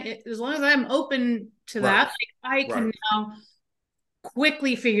can, as long as I'm open to that, I can now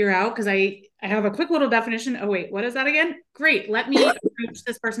quickly figure out, because I have a quick little definition. Oh, wait, what is that again? Great. Let me approach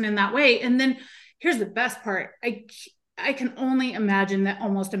this person in that way. And then here's the best part. I can only imagine that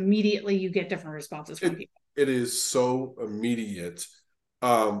almost immediately you get different responses from people. It is so immediate.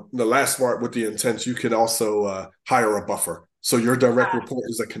 The last part with the intense, you can also hire a buffer. So your direct report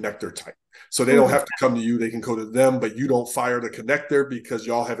is a connector type. So they don't have to come to you. They can go to them, but you don't fire the connector because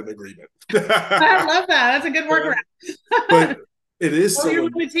y'all have an agreement. I love that. That's a good workaround. But it is so your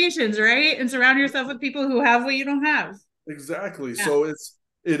limitations, right? And surround yourself with people who have what you don't have. Exactly. Yeah. So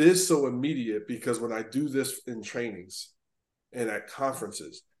it is so immediate because when I do this in trainings and at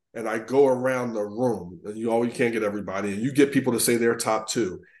conferences and I go around the room and you can't get everybody and you get people to say their top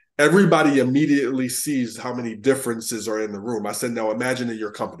 2, everybody immediately sees how many differences are in the room. I said, now imagine in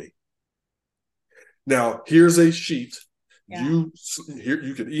your company. Now here's a sheet. Yeah.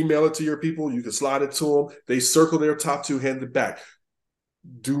 You can email it to your people. You can slide it to them. They circle their top 2, hand it back.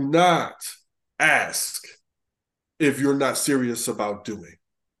 Do not ask if you're not serious about doing.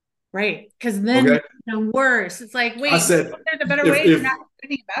 Right. Because then it's worse. It's like, wait, I said, there's a better way. You're not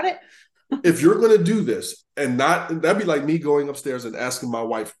thinking about it. if you're going to do this and not, that'd be like me going upstairs and asking my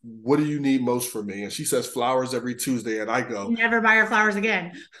wife, what do you need most from me? And she says flowers every Tuesday. And I go, Never buy her flowers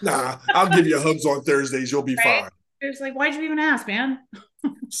again. nah, I'll give you hugs on Thursdays. You'll be Right? fine. It's like, why'd you even ask, man?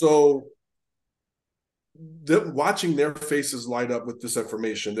 So watching their faces light up with this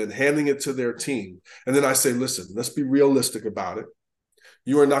information, then handing it to their team. And then I say, listen, let's be realistic about it.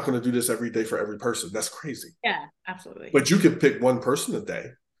 You are not going to do this every day for every person. That's crazy. Yeah, absolutely. But you can pick one person a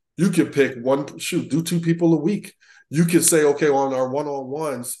day. You can pick one, do 2 people a week. You can say, okay, on our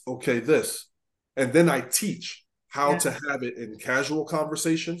one-on-ones, okay, this. And then I teach how to have it in casual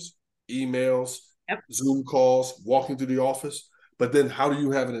conversations, emails, Zoom calls, walking through the office. But then how do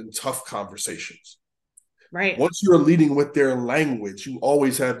you have it in tough conversations? Right. Once you're leading with their language, you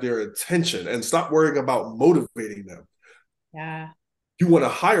always have their attention, and stop worrying about motivating them. Yeah. You want to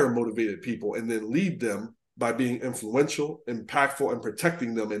hire motivated people and then lead them by being influential, impactful, and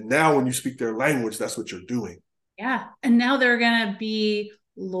protecting them. And now when you speak their language, that's what you're doing. Yeah. And now they're going to be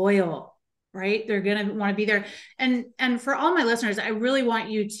loyal, right? They're going to want to be there. And for all my listeners, I really want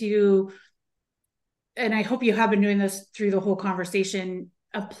you to, and I hope you have been doing this through the whole conversation,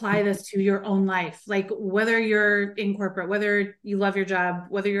 apply this to your own life. Like whether you're in corporate, whether you love your job,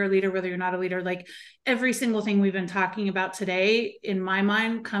 whether you're a leader, whether you're not a leader, like every single thing we've been talking about today, in my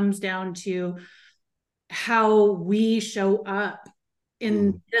mind, comes down to how we show up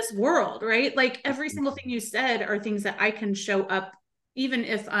in this world, right? Like every single thing you said are things that I can show up, even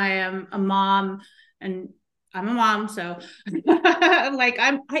if I am a mom, and I'm a mom. So like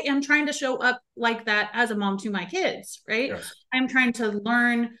I am trying to show up like that as a mom to my kids, right? Yes. I'm trying to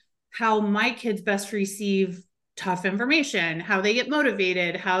learn how my kids best receive tough information, how they get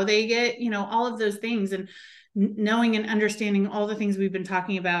motivated, how they get, all of those things. And knowing and understanding all the things we've been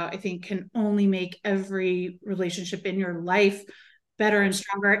talking about, I think can only make every relationship in your life better and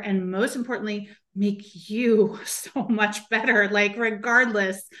stronger. And most importantly, make you so much better. Like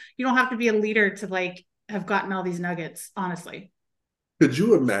regardless, you don't have to be a leader to like have gotten all these nuggets, honestly. Could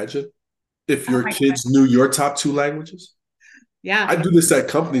you imagine if your kids knew your top 2 languages? Yeah. I do this at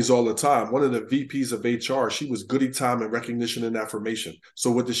companies all the time. One of the VPs of HR, she was goodie time and recognition and affirmation.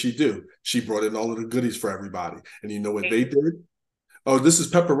 So what did she do? She brought in all of the goodies for everybody. And you know what they did? Oh, this is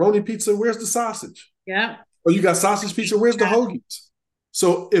pepperoni pizza. Where's the sausage? Yeah. Oh, you got sausage pizza. Where's the hoagies?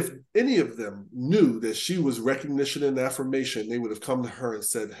 So if any of them knew that she was recognition and affirmation, they would have come to her and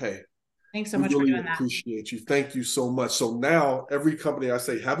said, hey, thanks so much for doing that. Appreciate you. Thank you so much. So now every company, I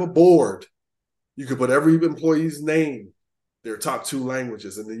say, have a board. You can put every employee's name, their top 2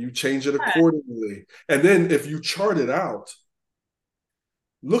 languages, and then you change it accordingly. And then if you chart it out,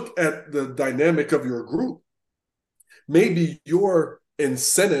 look at the dynamic of your group. Maybe your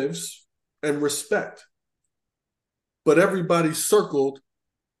incentives and respect, but everybody circled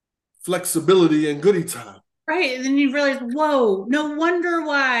flexibility and goodie time. Right. And then you realize, whoa, no wonder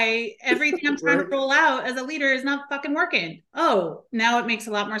why everything I'm trying to roll out as a leader is not fucking working. Oh, now it makes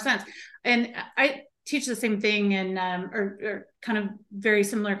a lot more sense. And I teach the same thing in or kind of very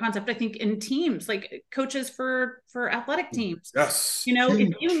similar concept, I think, in teams, like coaches for athletic teams. Yes.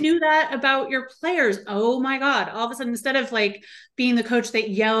 If you knew that about your players, oh my God, all of a sudden, instead of like being the coach that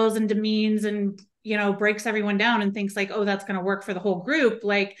yells and demeans and breaks everyone down and thinks like, oh, that's going to work for the whole group,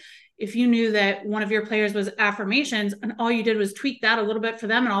 like if you knew that one of your players was affirmations and all you did was tweak that a little bit for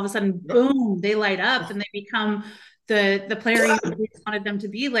them, and all of a sudden, boom, they light up and they become the player you wanted them to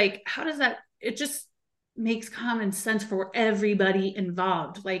be. Like, how does that, it just makes common sense for everybody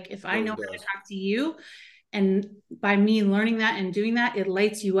involved. Like if I know how to talk to you, and by me learning that and doing that, it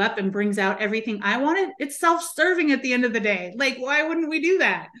lights you up and brings out everything I wanted. It's self-serving at the end of the day. Like, why wouldn't we do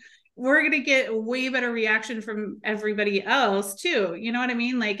that? We're going to get a way better reaction from everybody else too. You know what I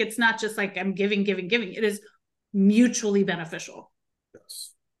mean? Like, it's not just like I'm giving. It is mutually beneficial.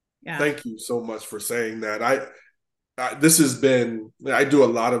 Yes. Yeah. Thank you so much for saying that. This has been, I do a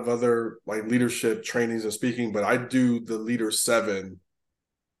lot of other like leadership trainings and speaking, but I do the Leader 7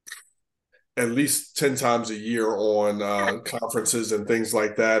 at least 10 times a year on conferences and things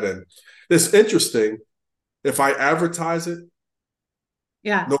like that. And it's interesting. If I advertise it,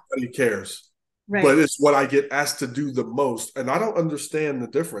 nobody cares. Right. But it's what I get asked to do the most. And I don't understand the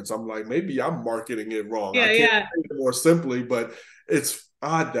difference. I'm like, maybe I'm marketing it wrong. I can't say it more simply, but it's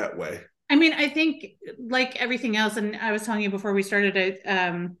odd that way. I mean, I think like everything else, and I was telling you before we started it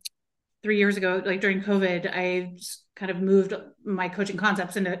 3 years ago, like during COVID, I kind of moved my coaching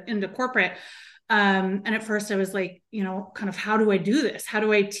concepts into corporate. And at first I was like, kind of, how do I do this? How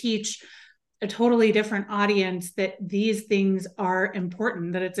do I teach a totally different audience that these things are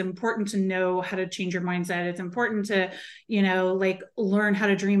important, that it's important to know how to change your mindset. It's important to, like learn how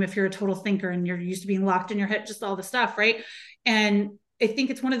to dream if you're a total thinker and you're used to being locked in your head, just all the stuff. Right. And I think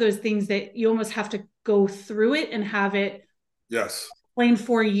it's one of those things that you almost have to go through it and have it explained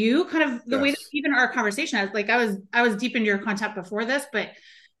for you, kind of the way that even our conversation has, like I was deep into your content before this, but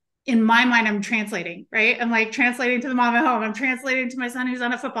in my mind, I'm translating, right? I'm like translating to the mom at home. I'm translating to my son who's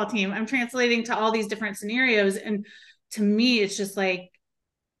on a football team. I'm translating to all these different scenarios. And to me, it's just like,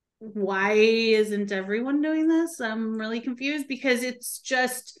 why isn't everyone doing this? I'm really confused, because it's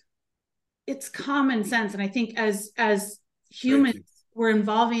common sense. And I think as humans, we're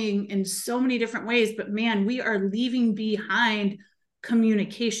involving in so many different ways, but man, we are leaving behind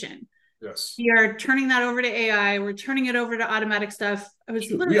communication. Yes. We are turning that over to AI. We're turning it over to automatic stuff.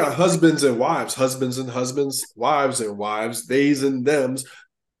 We are husbands and wives, wives and wives, theys and thems,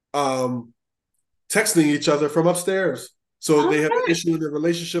 texting each other from upstairs. So they have an issue in their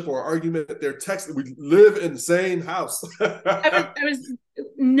relationship or argument, they're texting. We live in the same house. I was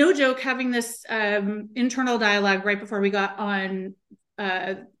no joke having this internal dialogue right before we got on,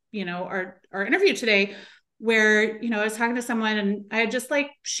 our interview today, where, I was talking to someone and I had just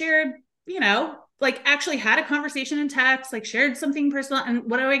like shared, like actually had a conversation in text, like shared something personal. And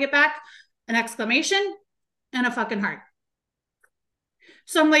what do I get back? An exclamation and a fucking heart.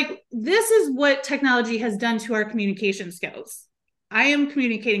 So I'm like, this is what technology has done to our communication skills. I am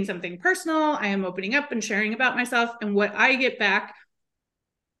communicating something personal. I am opening up and sharing about myself. And what I get back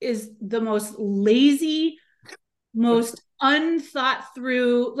is the most lazy, most unthought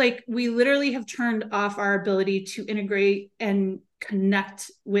through, like we literally have turned off our ability to integrate and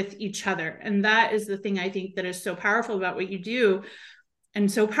connect with each other. And that is the thing I think that is so powerful about what you do,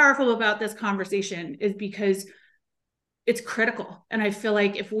 and so powerful about this conversation, is because it's critical. And I feel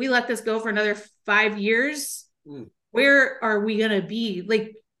like if we let this go for another 5 years, where are we going to be?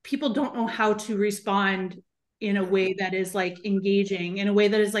 Like, people don't know how to respond in a way that is like engaging, in a way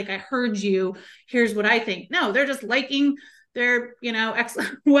that is like, I heard you, here's what I think. No, they're just liking their,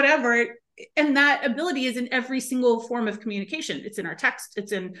 whatever. And that ability is in every single form of communication. It's in our text,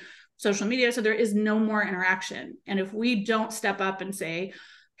 it's in social media. So there is no more interaction. And if we don't step up and say,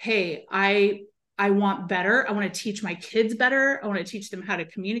 hey, I want better. I want to teach my kids better. I want to teach them how to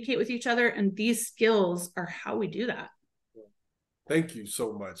communicate with each other. And these skills are how we do that. Thank you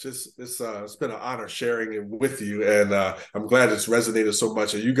so much. It's been an honor sharing it with you. And I'm glad it's resonated so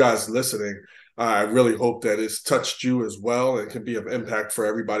much. And you guys listening, I really hope that it's touched you as well and can be of impact for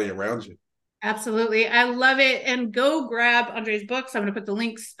everybody around you. Absolutely. I love it. And go grab Andre's books. I'm going to put the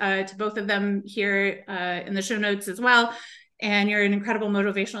links to both of them here in the show notes as well. And you're an incredible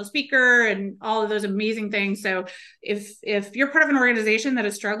motivational speaker and all of those amazing things. So if you're part of an organization that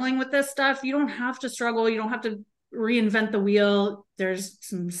is struggling with this stuff, you don't have to struggle. You don't have to reinvent the wheel. There's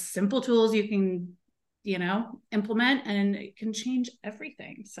some simple tools you can, implement, and it can change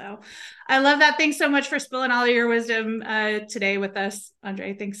everything. So I love that. Thanks so much for spilling all of your wisdom today with us,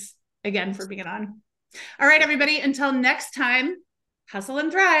 Andre. Thanks again for being on. All right, everybody, until next time, hustle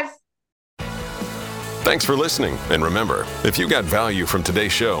and thrive. Thanks for listening. And remember, if you got value from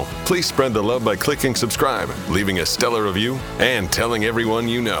today's show, please spread the love by clicking subscribe, leaving a stellar review, and telling everyone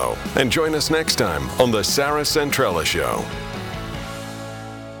you know. And join us next time on The Sarah Centrella Show.